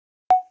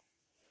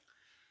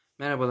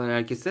Merhabalar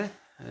herkese.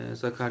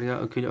 Sakarya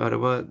Akülü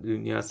Araba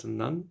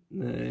Dünyasından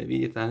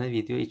bir tane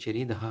video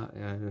içeriği daha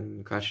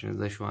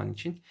karşınızda şu an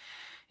için.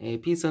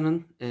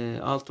 Pilsan'ın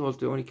 6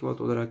 volt ve 12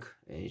 volt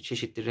olarak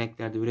çeşitli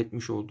renklerde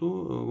üretmiş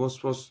olduğu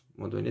TosTos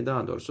modeli,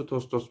 daha doğrusu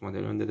TosTos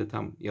modeli. Önde de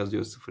tam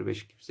yazıyor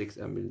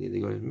 05281 diye de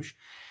görülmüş.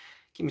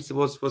 Kimisi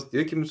TosTos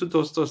diyor, kimisi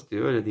TosTos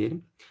diyor, öyle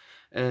diyelim.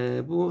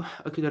 Bu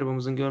akülü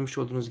arabamızın görmüş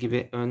olduğunuz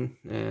gibi ön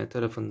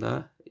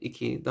tarafında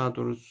daha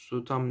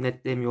doğrusu tam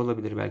netlemiyor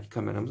olabilir belki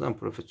kameramız ama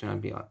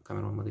profesyonel bir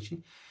kamera olmadığı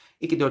için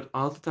 2, 4,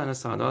 6 tane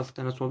sağda 6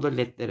 tane solda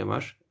ledleri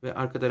var ve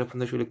arka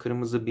tarafında şöyle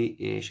kırmızı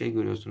bir şey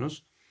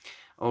görüyorsunuz.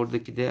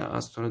 Oradaki de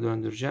az sonra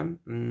döndüreceğim.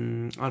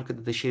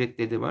 Arkada da şerit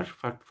ledi var,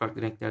 farklı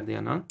farklı renklerde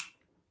yanan.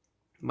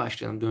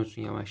 Başlayalım,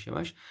 dönsün yavaş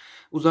yavaş.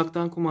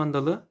 Uzaktan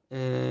kumandalı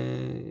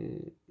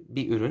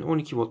bir ürün.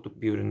 12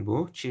 voltluk bir ürün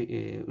bu.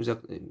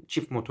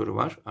 Çift motoru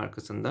var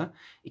arkasında.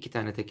 2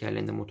 tane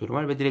tekerleğinde motoru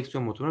var ve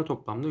direksiyon motoru var.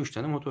 Toplamda 3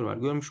 tane motor var.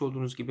 Görmüş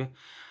olduğunuz gibi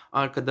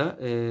arkada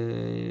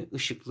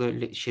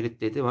ışıklı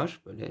şerit ledi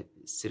var. Böyle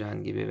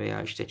siren gibi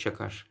veya işte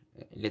çakar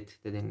led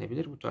de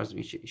denilebilir. Bu tarz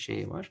bir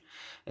şey var.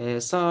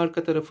 Sağ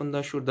arka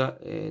tarafında şurada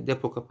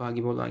depo kapağı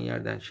gibi olan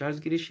yerden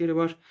şarj giriş yeri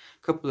var.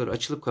 Kapıları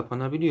açılıp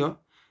kapanabiliyor.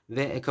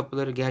 Ve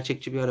kapıları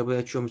gerçekçi bir arabaya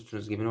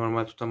açıyormuşsunuz gibi.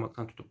 Normal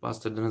tutamaktan tutup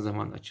bastırdığınız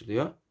zaman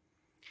açılıyor.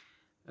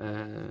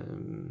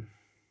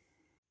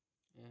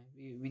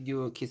 Bir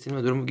video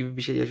kesilme durumu gibi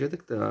bir şey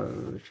yaşadık da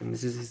şimdi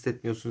siz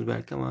hissetmiyorsunuz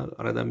belki ama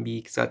aradan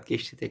 1-2 saat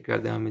geçti,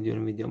 tekrar devam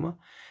ediyorum videoma.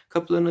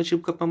 Kapıların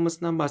açılıp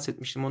kapanmasından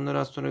bahsetmiştim. Onları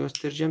az sonra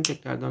göstereceğim.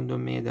 Tekrardan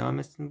dönmeye devam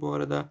etsin bu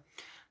arada.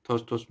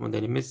 TosTos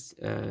modelimiz.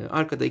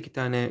 Arkada 2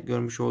 tane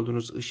görmüş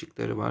olduğunuz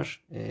ışıkları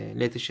var.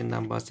 LED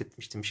ışığından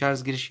bahsetmiştim.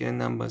 Şarj giriş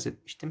yerinden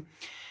bahsetmiştim.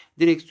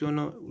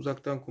 Direksiyonu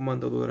uzaktan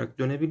kumandalı olarak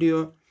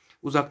dönebiliyor.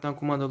 Uzaktan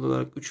kumandalı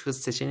olarak 3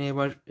 hız seçeneği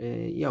var.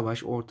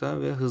 Yavaş,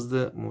 orta ve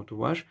hızlı modu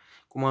var.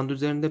 Kumanda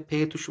üzerinde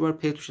P tuşu var.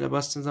 P tuşuna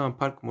bastığınız zaman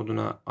park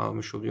moduna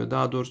almış oluyor.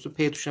 Daha doğrusu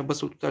P tuşuna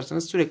basılı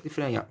tutarsanız sürekli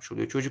fren yapmış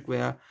oluyor.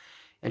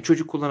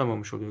 Çocuk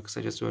kullanamamış oluyor,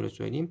 kısacası öyle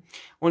söyleyeyim.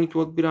 12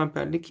 volt 1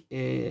 amperlik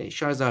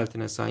şarj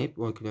aletine sahip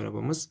bu akülü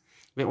arabamız.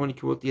 Ve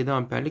 12 volt 7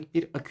 amperlik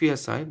bir aküye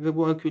sahip. Ve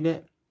bu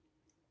aküyle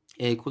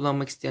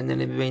kullanmak isteyenlerin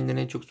ebeveynlerin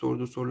en çok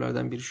sorduğu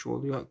sorulardan biri şu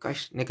oluyor: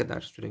 ne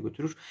kadar süre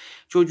götürür?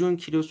 Çocuğun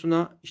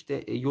kilosuna,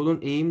 işte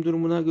yolun eğim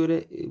durumuna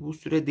göre bu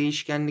süre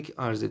değişkenlik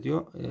arz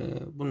ediyor.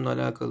 Bununla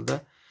alakalı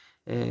da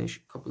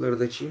şu kapıları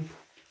da açayım.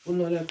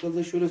 Bununla alakalı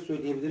da şöyle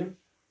söyleyebilirim.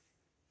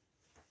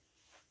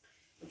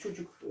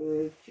 Çocuk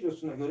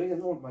kilosuna göre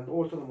normalde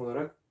ortalama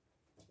olarak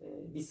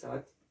bir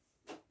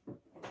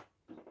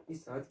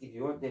saat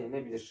gidiyor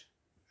denilebilir.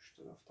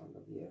 Şu taraftan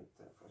da diğer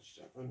tarafa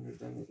açacağım.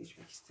 Önünüzden de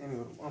geçmek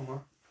istemiyorum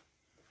ama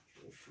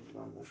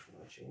şuradan da şunu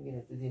açayım.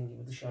 Yine dediğim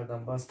gibi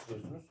dışarıdan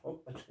bastırıyorsunuz.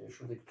 Hop açılıyor.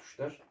 Şuradaki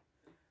tuşlar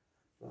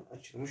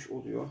açılmış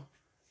oluyor.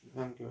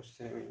 Ben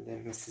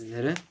gösterebilirim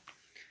sizlere.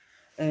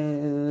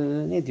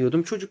 Ne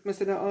diyordum? Çocuk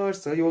mesela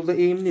ağırsa, yolda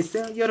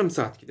eğimliyse yarım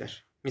saat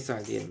gider.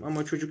 Misal diyelim.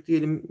 Ama çocuk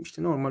diyelim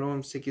işte normal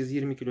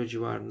 18-20 kilo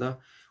civarında,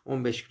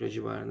 15 kilo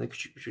civarında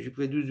küçük bir çocuk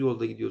ve düz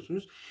yolda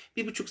gidiyorsunuz.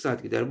 1,5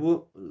 saat gider.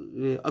 Bu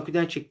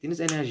aküden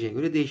çektiğiniz enerjiye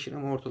göre değişir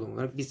ama ortalama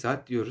olarak 1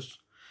 saat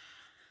diyoruz.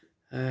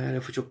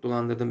 Lafı çok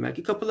dolandırdım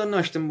belki. Kapılarını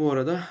açtım bu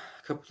arada.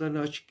 Kapılarını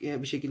açık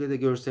bir şekilde de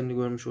görselini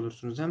görmüş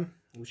olursunuz hem.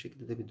 Bu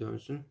şekilde de bir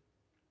dönsün.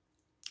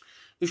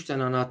 3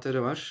 tane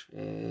anahtarı var.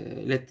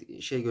 LED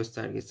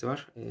göstergesi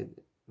var.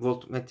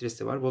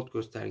 Voltmetresi var. Volt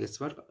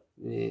göstergesi var.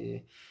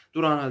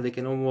 Durağan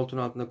haldeyken o voltun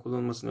altında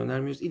kullanılmasını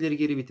önermiyoruz. İleri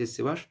geri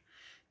vitesi var.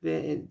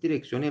 Ve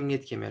direksiyon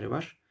emniyet kemeri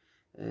var.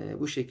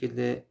 Bu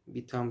şekilde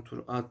bir tam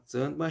tur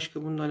attın.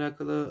 Başka bununla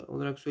alakalı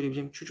olarak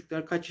söyleyebileceğim: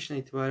 çocuklar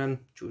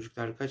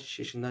kaç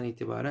yaşından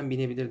itibaren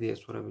binebilir diye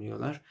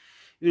sorabiliyorlar.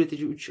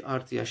 Üretici 3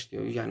 artı yaş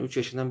diyor. Yani 3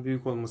 yaşından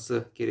büyük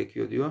olması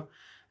gerekiyor diyor.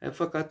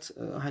 Fakat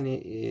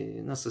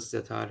nasıl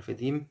size tarif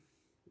edeyim?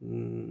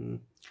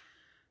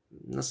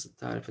 Nasıl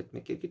tarif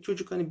etmek gerekir?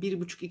 Çocuk hani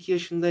 1,5-2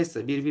 yaşındaysa,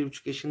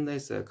 1-1,5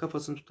 yaşındaysa,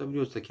 kafasını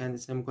tutabiliyorsa,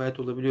 kendisine mukayyet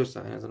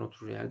olabiliyorsa en azından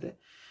oturur yerde,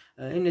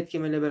 emniyet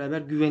kemeriyle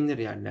beraber güvenilir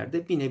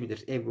yerlerde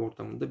binebilir. Ev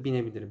ortamında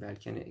binebilir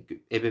belki, hani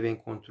ebeveyn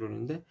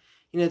kontrolünde.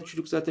 Yine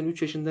çocuk zaten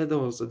 3 yaşında da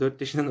olsa,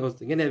 4 yaşında da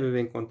olsa gene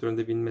ebeveyn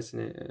kontrolünde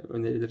binmesini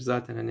önerilir.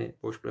 Zaten hani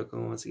boş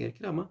bırakılmaması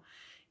gerekir ama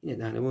yine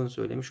de hani bunu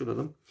söylemiş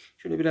olalım.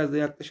 Şöyle biraz da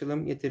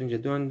yaklaşalım.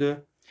 Yeterince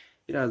döndü.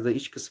 Biraz da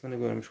iç kısmını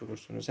görmüş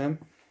olursunuz hem.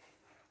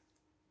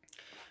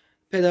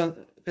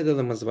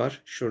 Pedalımız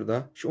var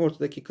şurada. Şu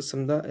ortadaki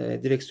kısımda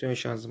direksiyon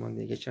şanzıman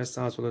diye geçer.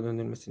 Sağa sola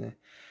döndürmesine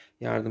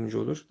yardımcı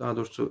olur. Daha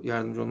doğrusu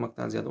yardımcı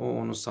olmaktan ziyade o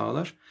onu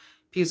sağlar.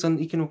 Pilsan'ın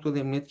 2 noktalı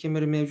emniyet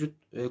kemeri mevcut.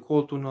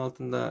 Koltuğun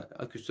altında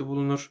aküsü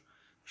bulunur.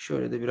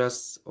 Şöyle de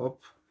biraz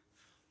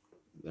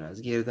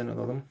geriden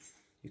alalım.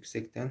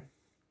 Yüksekten.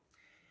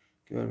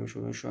 Görmüş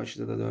olun. Şu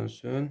açıda da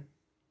dönsün.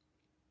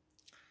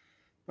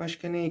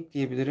 Başka ne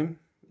ekleyebilirim?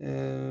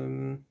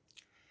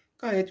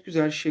 Gayet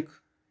güzel,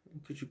 şık,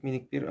 küçük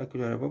minik bir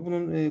akülü araba.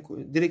 Bunun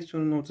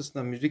direksiyonun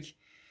ortasında müzik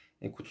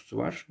kutusu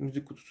var.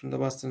 Müzik kutusunda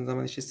bastığınız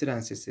zaman işte siren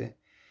sesi,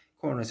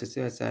 korna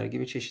sesi vesaire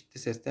gibi çeşitli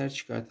sesler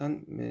çıkartan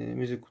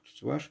müzik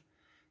kutusu var.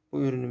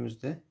 Bu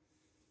ürünümüzde.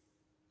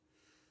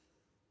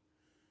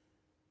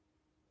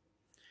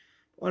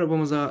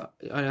 Arabamıza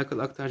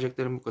alakalı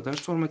aktaracaklarım bu kadar.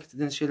 Sormak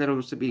istediğiniz şeyler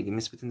olursa bilgi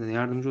nispetinde de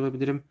yardımcı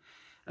olabilirim.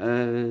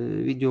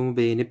 Videomu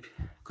beğenip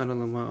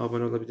kanalıma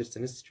abone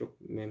olabilirseniz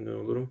çok memnun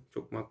olurum.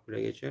 Çok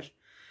makbule geçer.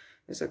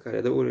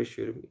 Sakarya'da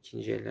uğraşıyorum.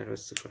 İkinci eller ve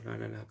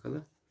sıfırlarla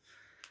alakalı.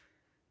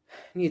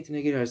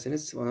 Niyetine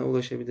girerseniz bana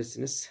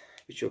ulaşabilirsiniz.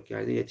 Birçok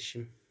yerde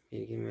iletişim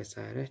bilgim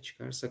vesaire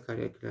çıkar.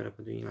 Sakarya Akülü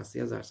Araba Dünyası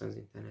yazarsanız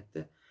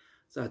internette.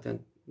 Zaten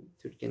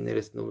Türkiye'nin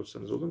neresinde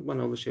olursanız olun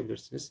bana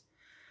ulaşabilirsiniz.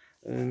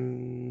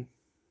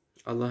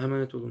 Allah'a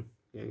emanet olun.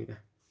 Güle güle.